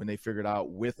happens when they figure it out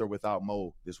with or without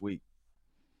Mo this week.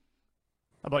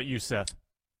 How about you, Seth?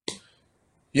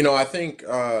 I think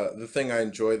the thing I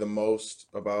enjoy the most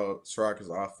about Ciarrocca's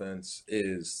offense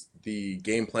is the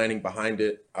game planning behind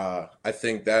it. I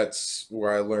think that's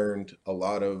where I learned a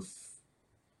lot of,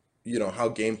 how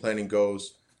game planning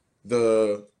goes.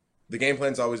 The game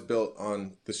plan's always built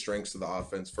on the strengths of the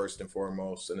offense first and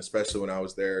foremost, and especially when I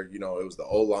was there, it was the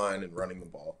O-line and running the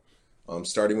ball.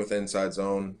 Starting with inside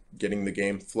zone, getting the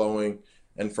game flowing,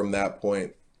 and from that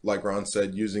point, like Ron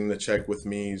said, using the check with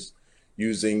me's,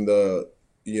 using the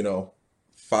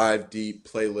 5-deep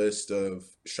playlist of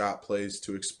shot plays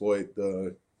to exploit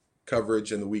the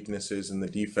coverage and the weaknesses in the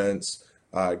defense,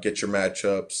 get your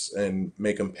matchups and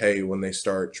make them pay when they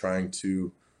start trying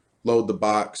to load the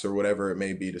box or whatever it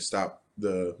may be to stop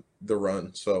the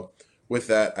run. So with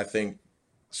that, I think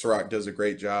Ciarrocca does a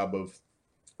great job of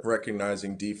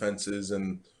recognizing defenses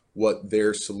and what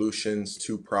their solutions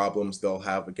to problems they'll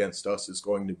have against us is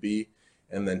going to be,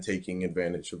 and then taking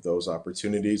advantage of those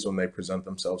opportunities when they present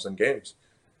themselves in games.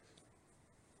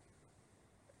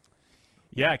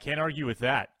 Yeah, I can't argue with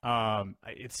that.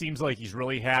 It seems like he's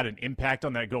really had an impact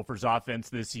on that Gophers offense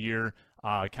this year,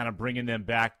 kind of bringing them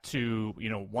back to,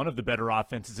 one of the better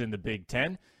offenses in the Big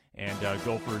Ten. And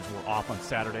Gophers were off on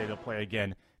Saturday. They'll play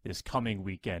again this coming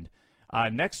weekend.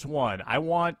 Next one, I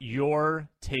want your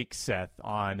take, Seth,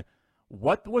 on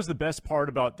what was the best part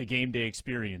about the game day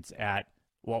experience at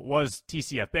what was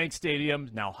TCF Bank Stadium,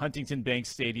 now Huntington Bank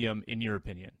Stadium, in your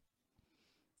opinion?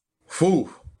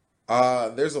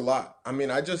 There's a lot. I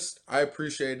mean, I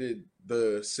appreciated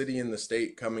the city and the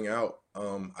state coming out.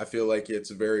 I feel like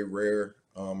it's very rare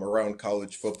around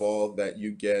college football that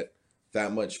you get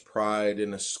that much pride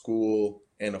in a school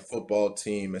and a football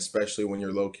team, especially when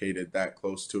you're located that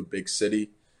close to a big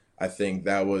city. I think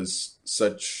that was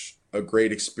such a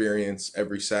great experience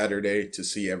every Saturday to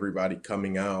see everybody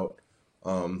coming out.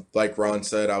 Like Ron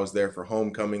said, I was there for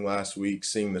homecoming last week,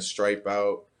 seeing the stripe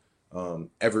out.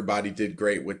 Everybody did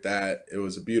great with that. It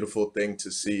was a beautiful thing to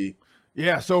see.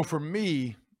 Yeah, so for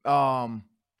me, I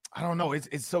don't know.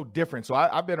 It's so different. So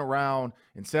I've been around,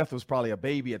 and Seth was probably a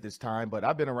baby at this time, but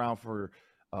I've been around for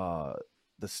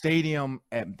the stadium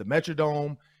at the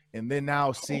Metrodome And then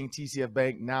now seeing TCF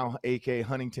Bank, now AK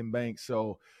Huntington Bank.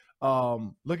 So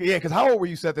because how old were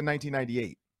you, Seth, in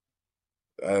 1998?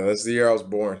 That's the year I was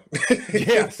born.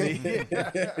 Yeah, see?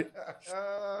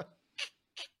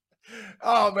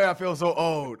 Oh, man, I feel so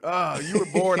old. You were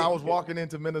born. I was walking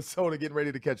into Minnesota getting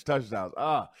ready to catch touchdowns.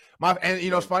 And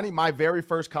it's funny. My very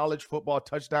first college football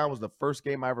touchdown was the first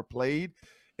game I ever played,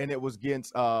 and it was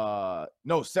against I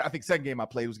think second game I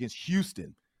played was against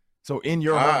Houston. So in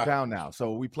your hometown now.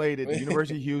 So we played at the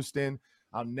University of Houston.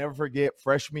 I'll never forget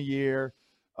freshman year.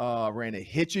 Ran a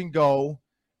hitch and go,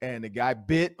 and the guy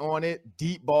bit on it,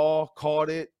 deep ball, caught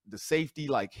it. The safety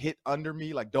hit under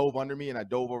me, dove under me, and I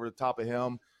dove over the top of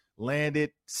him,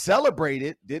 landed,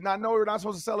 celebrated. Did not know we were not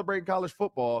supposed to celebrate in college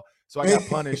football, so I got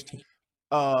punished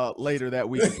later that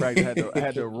week in practice. I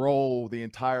had to roll the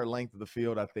entire length of the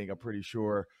field, I'm pretty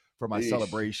sure, for my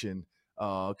celebration.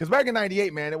 Because back in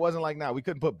 98, man, it wasn't like now. We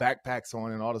couldn't put backpacks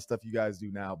on and all the stuff you guys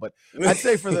do now. But I'd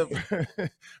say for the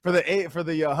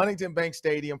Huntington Bank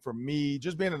Stadium, for me,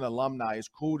 just being an alumni, it's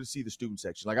cool to see the student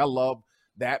section. I love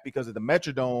that because of the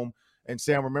Metrodome, and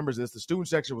Sam remembers this, the student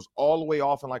section was all the way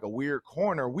off in a weird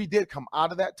corner. We did come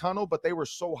out of that tunnel, but they were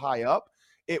so high up,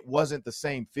 it wasn't the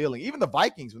same feeling. Even the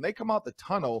Vikings, when they come out the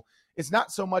tunnel, it's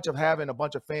not so much of having a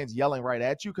bunch of fans yelling right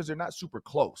at you because they're not super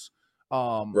close.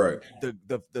 Right.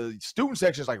 The student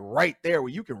section is right there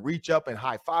where you can reach up and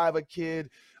high five a kid.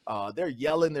 They're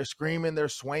yelling, they're screaming, they're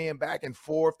swaying back and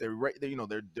forth. They're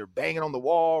banging on the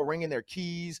wall, ringing their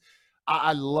keys.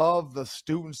 I love the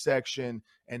student section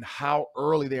and how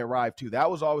early they arrive too. That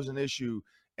was always an issue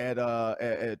at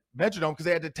Metrodome because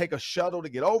they had to take a shuttle to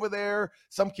get over there.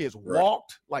 Some kids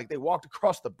walked, they walked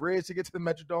across the bridge to get to the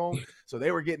Metrodome, so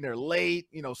they were getting there late.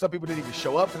 Some people didn't even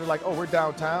show up because they're like, "Oh, we're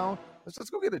downtown.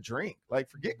 Let's go get a drink.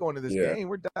 Forget going to this game.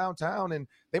 We're downtown, and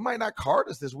they might not card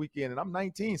us this weekend, and I'm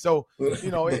 19." So,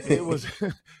 it was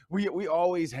we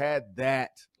always had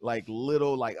that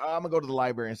little I'm gonna go to the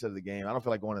library instead of the game. I don't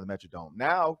feel like going to the Metrodome.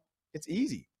 Now it's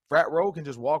easy. Frat row can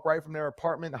just walk right from their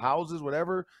apartment, houses,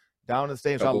 whatever, down to the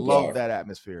stadium. So I love that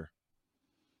atmosphere.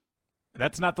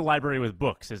 That's not the library with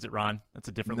books, is it, Ron? That's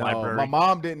a different library. My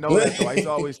mom didn't know that, so I used to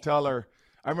always tell her.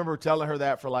 I remember telling her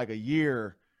that for a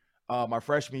year. My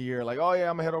freshman year, oh yeah,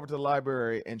 I'm gonna head over to the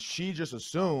library, and she just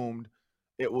assumed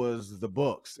it was the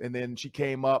books. And then she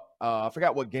came up, I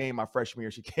forgot what game my freshman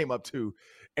year she came up to,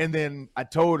 and then I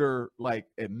told her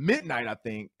at midnight, I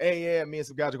think, "Hey, yeah, me and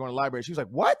some guys are going to the library." She was like,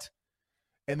 "What?"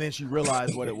 And then she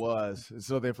realized what it was.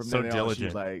 So then from then on, she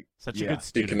was like, such a good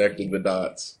student. She connected the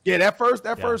dots. Yeah, that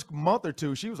first month or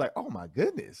two, she was like, "Oh my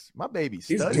goodness, my baby's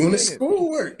He's doing his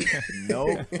schoolwork."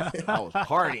 No, I was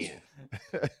partying.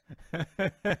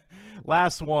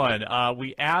 Last one.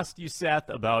 We asked you, Seth,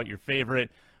 about your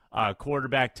favorite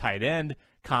quarterback tight end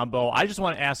combo. I just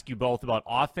want to ask you both about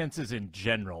offenses in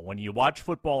general. When you watch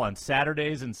football on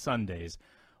Saturdays and Sundays,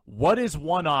 what is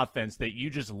one offense that you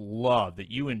just love,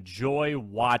 that you enjoy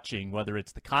watching, whether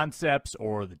it's the concepts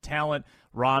or the talent?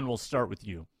 Ron, we'll start with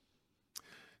you.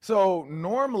 So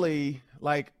normally,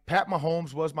 Pat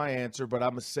Mahomes was my answer, but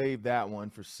I'm going to save that one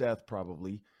for Seth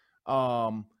probably.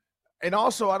 And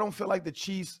also, I don't feel like the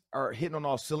Chiefs are hitting on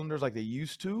all cylinders like they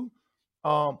used to.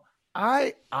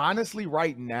 I honestly,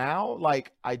 right now,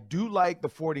 I do like the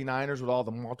 49ers with all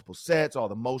the multiple sets, all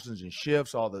the motions and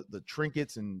shifts, all the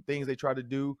trinkets and things they try to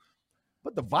do.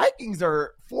 But the Vikings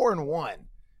are 4-1.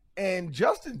 And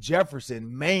Justin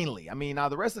Jefferson mainly. Now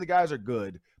the rest of the guys are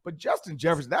good. But Justin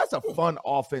Jefferson, that's a fun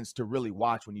offense to really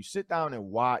watch when you sit down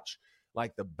and watch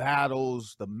the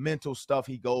battles, the mental stuff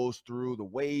he goes through, the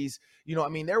ways,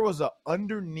 there was a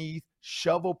underneath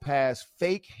shovel pass,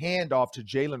 fake handoff to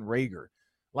Jalen Reagor.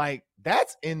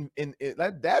 That's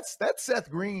that's Seth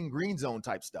Green zone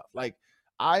type stuff.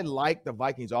 I like the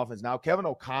Vikings offense. Now, Kevin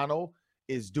O'Connell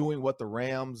is doing what the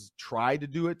Rams try to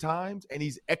do at times, and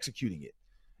he's executing it.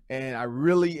 And I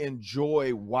really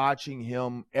enjoy watching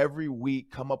him every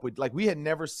week come up with, we had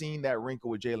never seen that wrinkle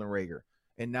with Jalen Reagor.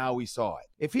 And now we saw it.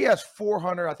 If he has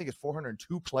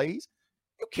 402 plays,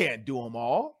 you can't do them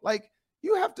all.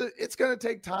 You have to, it's going to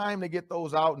take time to get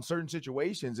those out in certain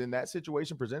situations, and that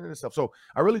situation presented itself. So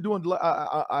I really do,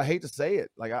 I hate to say it.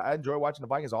 I enjoy watching the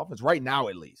Vikings offense right now,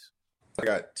 at least. I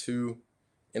got two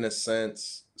in a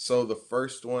sense. So the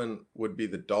first one would be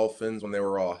the Dolphins when they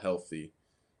were all healthy.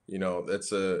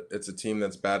 It's a team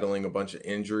that's battling a bunch of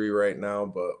injury right now,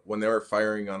 but when they were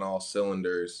firing on all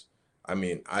cylinders,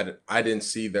 I didn't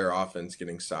see their offense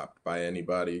getting stopped by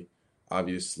anybody.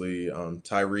 Obviously,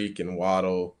 Tyreek and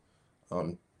Waddle,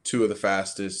 two of the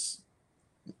fastest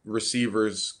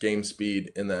receivers, game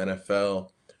speed in the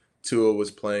NFL. Tua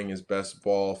was playing his best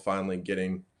ball, finally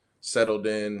getting settled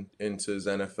into his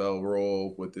NFL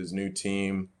role with his new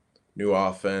team, new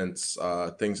offense,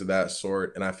 things of that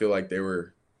sort. And I feel like they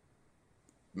were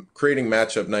creating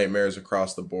matchup nightmares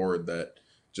across the board that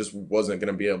just wasn't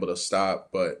going to be able to stop.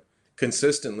 But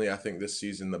consistently, I think this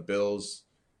season, the Bills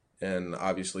and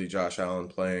obviously Josh Allen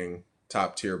playing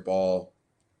top tier ball,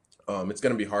 it's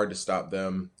going to be hard to stop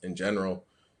them in general.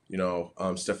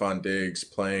 Stephon Diggs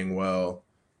playing well,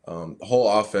 the whole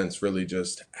offense really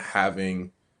just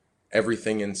having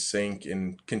everything in sync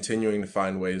and continuing to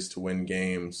find ways to win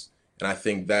games. And I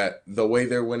think that the way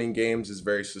they're winning games is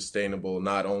very sustainable,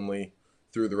 not only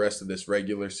through the rest of this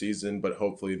regular season, but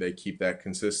hopefully they keep that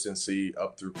consistency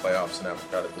up through playoffs and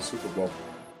have got at the Super Bowl.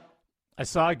 I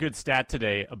saw a good stat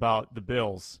today about the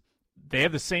Bills. They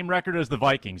have the same record as the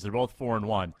Vikings. They're both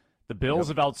 4-1. The Bills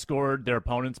have outscored their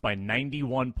opponents by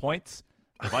 91 points.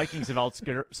 The Vikings have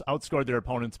outscored their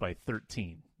opponents by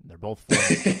 13. They're both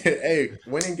 4-1. Hey,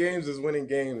 winning games is winning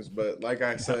games, but like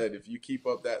I said, if you keep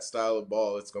up that style of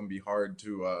ball, it's going to be hard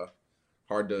to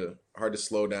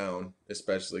slow down,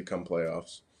 especially come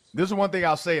playoffs. This is one thing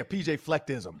I'll say, a PJ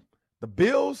Flectism. The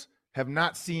Bills have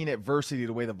not seen adversity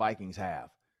the way the Vikings have.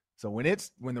 So when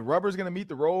the rubber's going to meet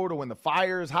the road or when the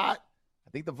fire is hot, I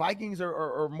think the Vikings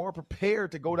are more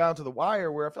prepared to go down to the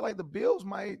wire, where I feel like the Bills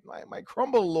might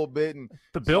crumble a little bit. And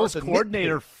the Bills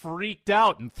coordinator freaked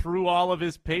out and threw all of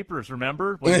his papers,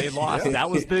 remember, when they lost. That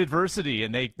was the adversity,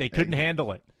 and they couldn't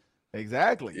handle it.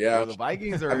 Exactly. Yeah. So the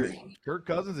Vikings are Kirk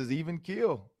Cousins is even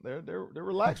keel. They're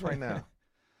relaxed right now.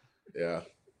 Yeah.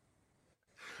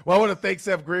 Well, I want to thank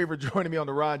Seth Green for joining me on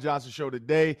the Ron Johnson Show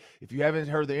today. If you haven't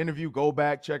heard the interview, go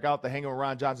back, check out the Hanging with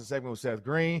Ron Johnson segment with Seth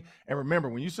Green. And remember,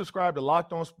 when you subscribe to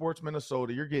Locked On Sports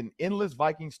Minnesota, you're getting endless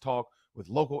Vikings talk with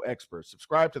local experts.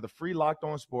 Subscribe to the free Locked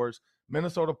On Sports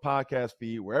Minnesota podcast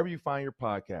feed wherever you find your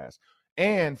podcast.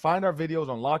 And find our videos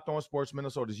on Locked On Sports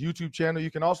Minnesota's YouTube channel.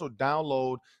 You can also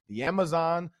download the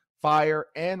Amazon, Fire,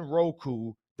 and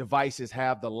Roku devices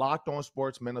have the Locked On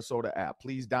Sports Minnesota app.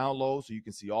 Please download so you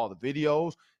can see all the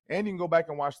videos, and you can go back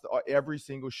and watch every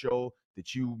single show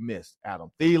that you missed.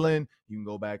 Adam Thielen, you can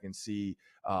go back and see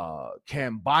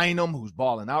Cam Bynum, who's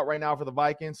balling out right now for the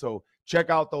Vikings. So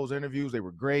check out those interviews. They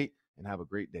were great, and have a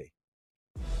great day.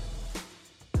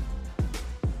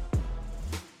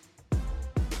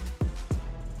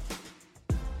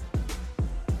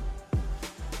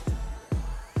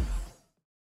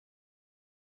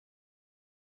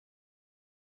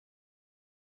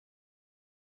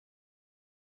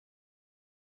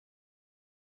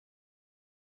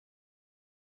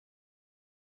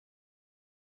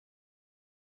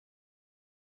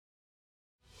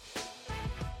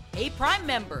 Hey, Prime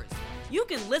members, you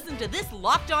can listen to this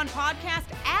Locked On podcast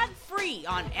ad-free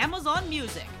on Amazon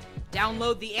Music.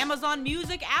 Download the Amazon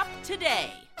Music app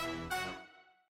today.